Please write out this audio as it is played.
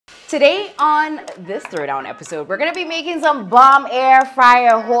Today on this Throwdown episode, we're gonna be making some bomb air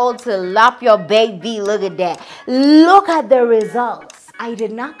fryer whole tilapia, baby. Look at that. Look at the results. I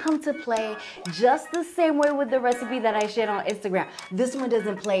did not come to play just the same way with the recipe that I shared on Instagram. This one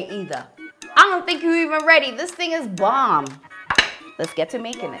doesn't play either. I don't think you're even ready. This thing is bomb. Let's get to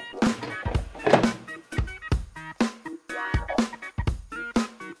making it.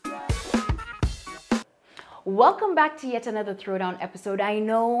 Welcome back to yet another Throwdown episode. I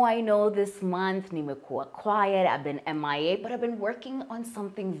know this month, nimekuwa quiet, I've been MIA, but I've been working on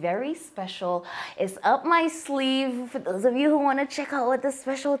something very special. It's up my sleeve. For those of you who want to check out what the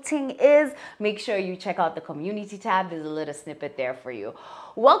special thing is, make sure you check out the community tab. There's a little snippet there for you.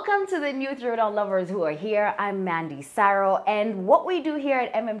 Welcome to the new Throwdown lovers who are here. I'm Mandi, Sarro, and what we do here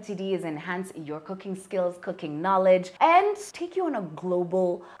at MMTD is enhance your cooking skills, cooking knowledge, and take you on a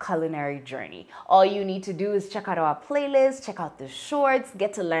global culinary journey. All you need to do is check out our playlist, check out the shorts,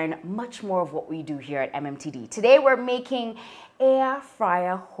 get to learn much more of what we do here at MMTD. Today we're making air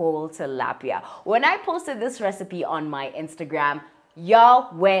fryer whole tilapia. When I posted this recipe on my Instagram,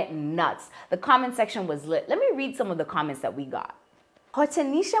 y'all went nuts. The comment section was lit. Let me read some of the comments that we got.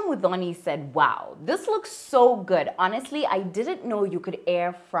 Hotanisha Mudhoni said, wow, this looks so good. Honestly, I didn't know you could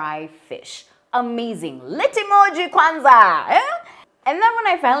air fry fish. Amazing. Lit emoji kwanza. Eh? And then when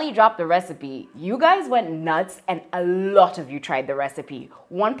I finally dropped the recipe, you guys went nuts and a lot of you tried the recipe.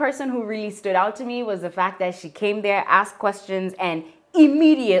 One person who really stood out to me was the fact that she came there, asked questions, and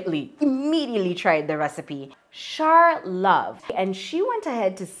immediately tried the recipe. Char Love, and she went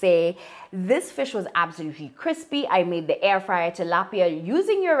ahead to say, this fish was absolutely crispy. I made the air fryer tilapia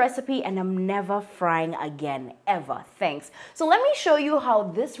using your recipe and I'm never frying again, ever. Thanks. So let me show you how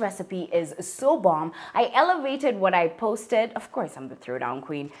this recipe is so bomb. I elevated what I posted. Of course, I'm the Throwdown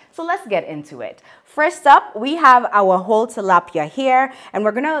queen. So let's get into it. First up, we have our whole tilapia here and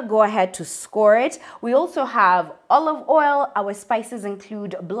we're gonna go ahead to score it. We also have olive oil. Our spices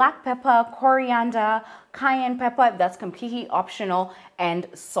include black pepper, coriander, cayenne pepper, that's completely optional, and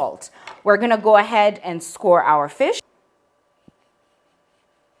salt. We're gonna go ahead and score our fish.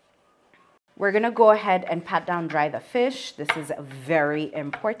 We're gonna go ahead and pat down dry the fish. This is very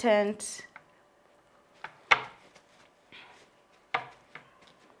important.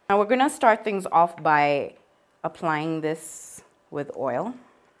 Now we're gonna start things off by applying this with oil.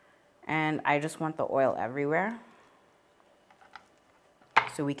 And I just want the oil everywhere,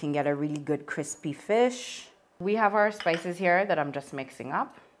 so we can get a really good crispy fish. We have our spices here that I'm just mixing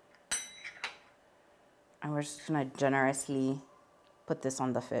up. And we're just gonna generously put this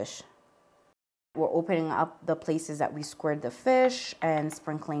on the fish. We're opening up the places that we squared the fish and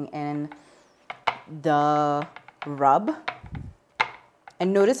sprinkling in the rub.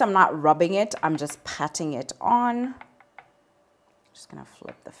 And notice I'm not rubbing it, I'm just patting it on. Just gonna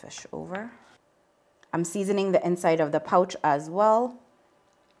flip the fish over. I'm seasoning the inside of the pouch as well.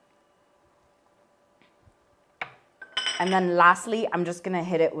 And then lastly, I'm just gonna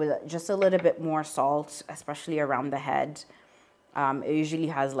hit it with just a little bit more salt, especially around the head. It usually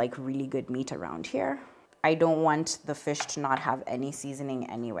has like really good meat around here. I don't want the fish to not have any seasoning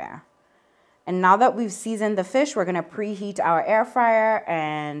anywhere. And now that we've seasoned the fish, we're gonna preheat our air fryer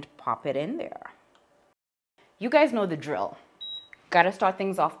and pop it in there. You guys know the drill. Gotta start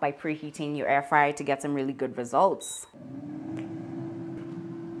things off by preheating your air fryer to get some really good results.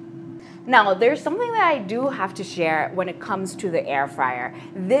 Now, there's something that I do have to share when it comes to the air fryer.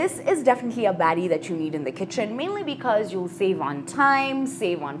 This is definitely a baddie that you need in the kitchen, mainly because you'll save on time,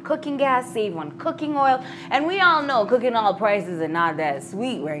 save on cooking gas, save on cooking oil, and we all know cooking oil prices are not that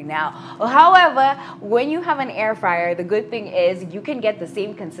sweet right now. However, when you have an air fryer, the good thing is you can get the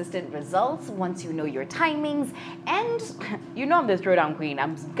same consistent results once you know your timings, and you know I'm the Throwdown queen.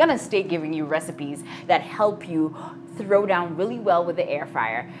 I'm gonna stay giving you recipes that help you throw down really well with the air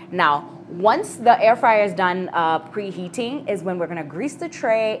fryer. Now, once the air fryer is done preheating is when we're gonna grease the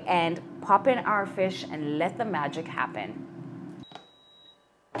tray and pop in our fish and let the magic happen.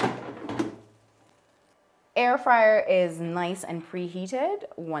 Air fryer is nice and preheated.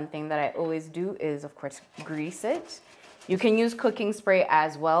 One thing that I always do is, of course, grease it. You can use cooking spray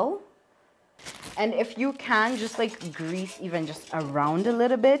as well. And if you can, just like grease even just around a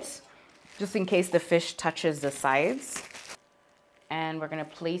little bit, just in case the fish touches the sides. And we're gonna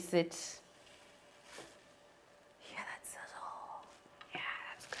place it. Yeah, that sizzle. Yeah,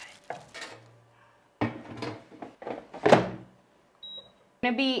 that's good. I'm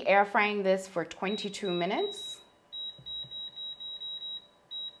gonna be air frying this for 22 minutes.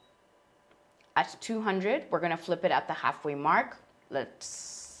 At 200, we're gonna flip it at the halfway mark.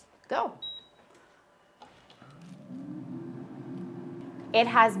 Let's go. It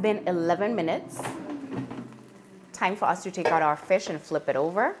has been 11 minutes. Time for us to take out our fish and flip it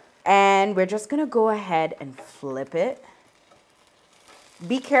over. And we're just gonna go ahead and flip it.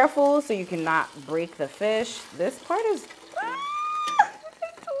 Be careful so you cannot break the fish. This part is, I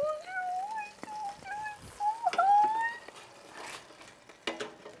told you.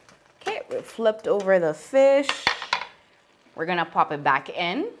 Okay, we flipped over the fish. We're gonna pop it back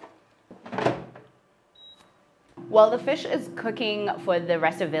in. While the fish is cooking for the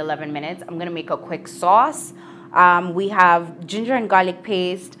rest of the 11 minutes, I'm gonna make a quick sauce. We have ginger and garlic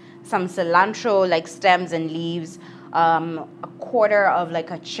paste, some cilantro, like stems and leaves, a quarter of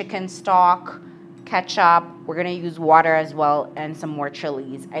like a chicken stock, ketchup. We're gonna use water as well, and some more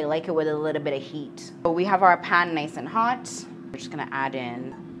chilies. I like it with a little bit of heat. So we have our pan nice and hot. We're just gonna add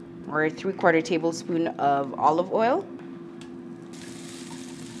in our 3/4 tablespoon of olive oil.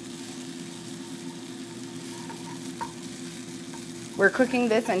 We're cooking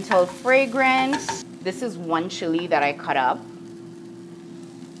this until fragrant. This is 1 chili that I cut up.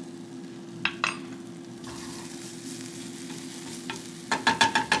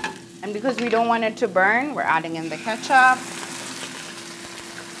 And because we don't want it to burn, we're adding in the ketchup.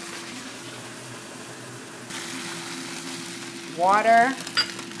 Water.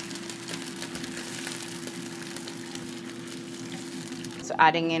 So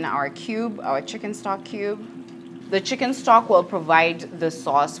adding in our cube, our chicken stock cube. The chicken stock will provide the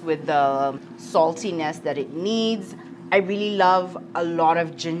sauce with the saltiness that it needs. I really love a lot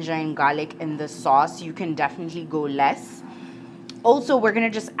of ginger and garlic in the sauce. You can definitely go less. Also, we're gonna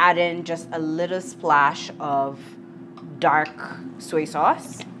just add in just a little splash of dark soy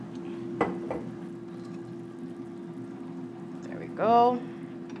sauce. There we go.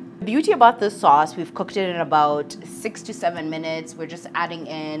 The beauty about this sauce, we've cooked it in about 6 to 7 minutes. We're just adding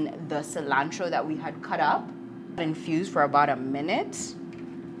in the cilantro that we had cut up. Infuse for about a minute,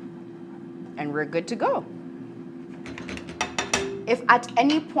 and we're good to go. If at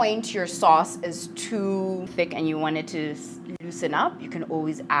any point your sauce is too thick and you want it to loosen up, you can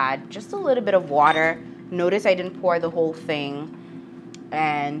always add just a little bit of water. Notice I didn't pour the whole thing,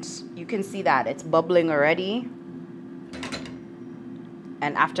 and you can see that it's bubbling already.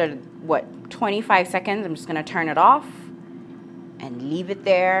 And after, what, 25 seconds, I'm just gonna turn it off and leave it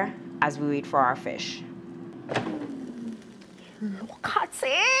there as we wait for our fish. Look at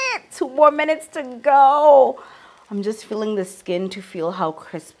it! 2 more minutes to go. I'm just feeling the skin to feel how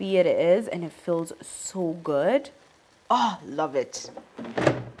crispy it is, and it feels so good. Oh, love it.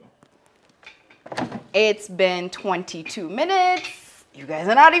 It's been 22 minutes. You guys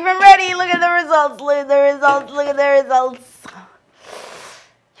are not even ready. Look at the results. Look at the results. Look at the results.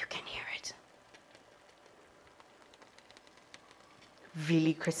 You can hear it.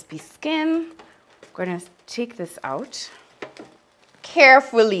 Really crispy skin. We're gonna take this out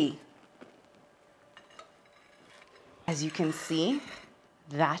carefully. As you can see,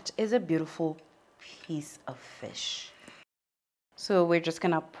 that is a beautiful piece of fish. So we're just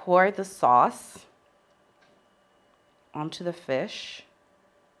gonna pour the sauce onto the fish.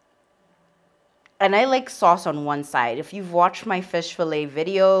 And I like sauce on one side. If you've watched my fish fillet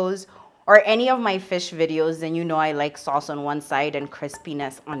videos or any of my fish videos, then you know I like sauce on one side and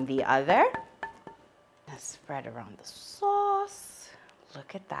crispiness on the other. Let's spread around the sauce.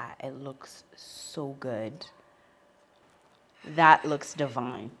 Look at that. It looks so good. That looks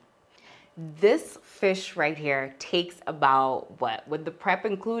divine. This fish right here takes about, what, with the prep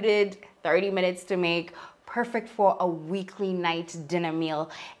included, 30 minutes to make. Perfect for a weekly night dinner meal.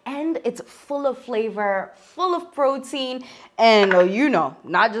 And it's full of flavor, full of protein. And you know,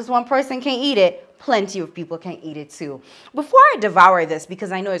 not just one person can eat it. Plenty of people can eat it too. Before I devour this,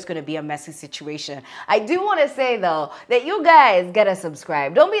 because I know it's going to be a messy situation, I do want to say though that you guys gotta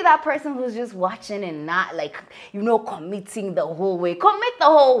subscribe. Don't be that person who's just watching and not, like, you know, committing the whole way. Commit the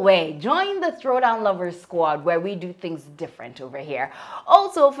whole way. Join the Throwdown Lovers Squad, where we do things different over here.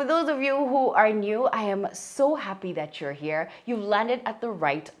 Also, for those of you who are new, I am so happy that you're here. You've landed at the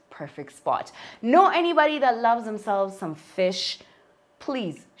right perfect spot. Know anybody that loves themselves some fish?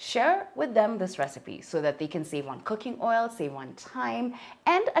 Please share with them this recipe so that they can save on cooking oil, save on time,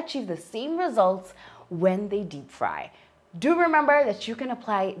 and achieve the same results when they deep fry. Do remember that you can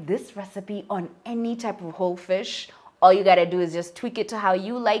apply this recipe on any type of whole fish. All you gotta do is just tweak it to how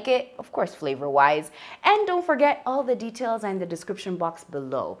you like it, of course flavor-wise. And don't forget, all the details are in the description box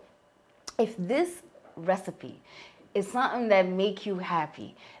below. If this recipe is something that make you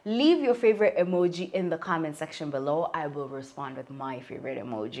happy, leave your favorite emoji in the comment section below. I will respond with my favorite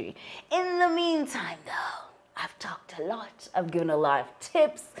emoji. In the meantime though, I've talked a lot, I've given a lot of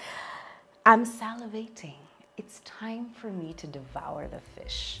tips. I'm salivating it's time for me to devour the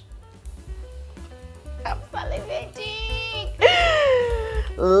fish. I'm salivating.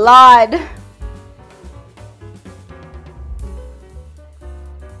 Lord.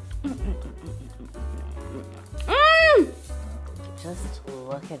 Just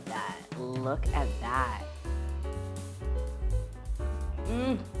look at that. Look at that.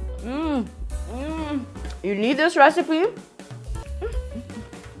 You need this recipe